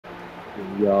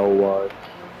Y'all watch.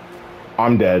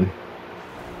 I'm dead.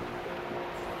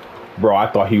 Bro, I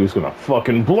thought he was gonna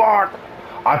fucking block.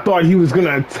 I thought he was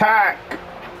gonna attack.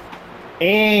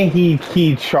 And he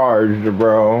key charged,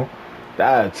 bro.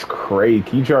 That's crazy.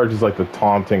 Key charge is like the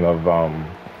taunting of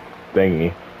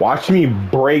thingy. Watch me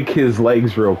break his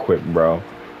legs real quick, bro.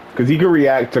 Cause he can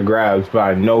react to grabs, but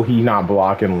I know he's not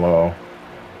blocking low.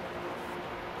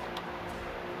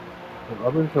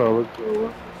 I've been trying to look for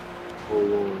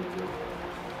a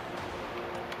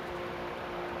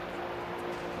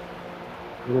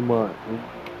what am I?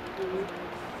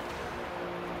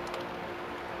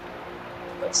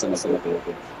 That's another bit.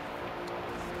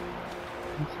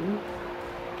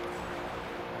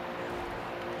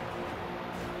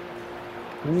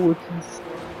 What you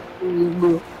saying,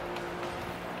 bro?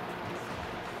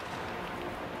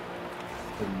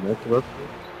 Next reference.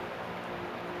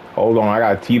 Hold on, I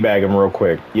gotta teabag him real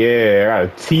quick. Yeah, I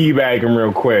gotta teabag him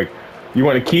real quick. You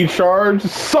want a key charge?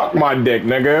 Suck my dick,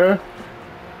 nigga.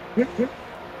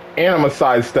 And I'm a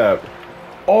sidestep.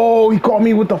 Oh, he caught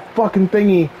me with the fucking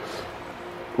thingy.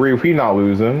 Reef, we not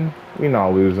losing. We not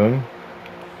losing.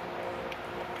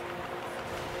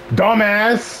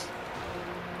 Dumbass.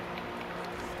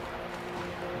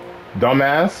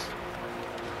 Dumbass.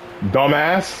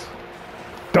 Dumbass.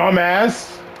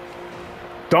 Dumbass.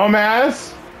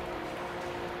 Dumbass.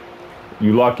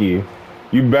 You lucky.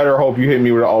 You better hope you hit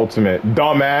me with an ultimate.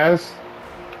 Dumbass.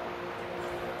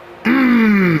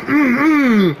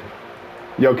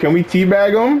 Yo, can we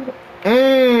teabag him?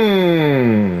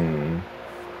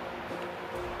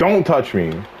 Don't touch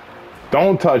me.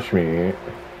 Don't touch me.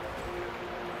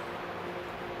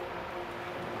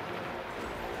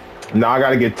 Now I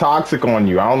gotta get toxic on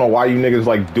you. I don't know why you niggas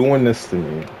like doing this to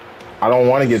me. I don't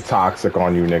want to get toxic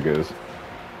on you niggas.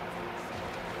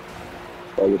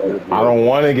 I don't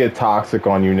want to get toxic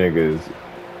on you niggas.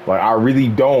 Like, I really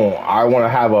don't. I want to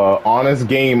have a honest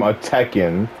game of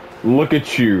Tekken. Look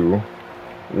at you.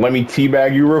 Let me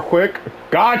teabag you real quick.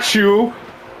 Got you.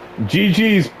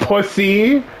 GG's,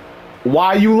 pussy.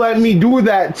 Why you let me do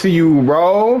that to you,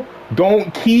 bro?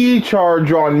 Don't key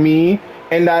charge on me,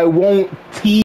 and I won't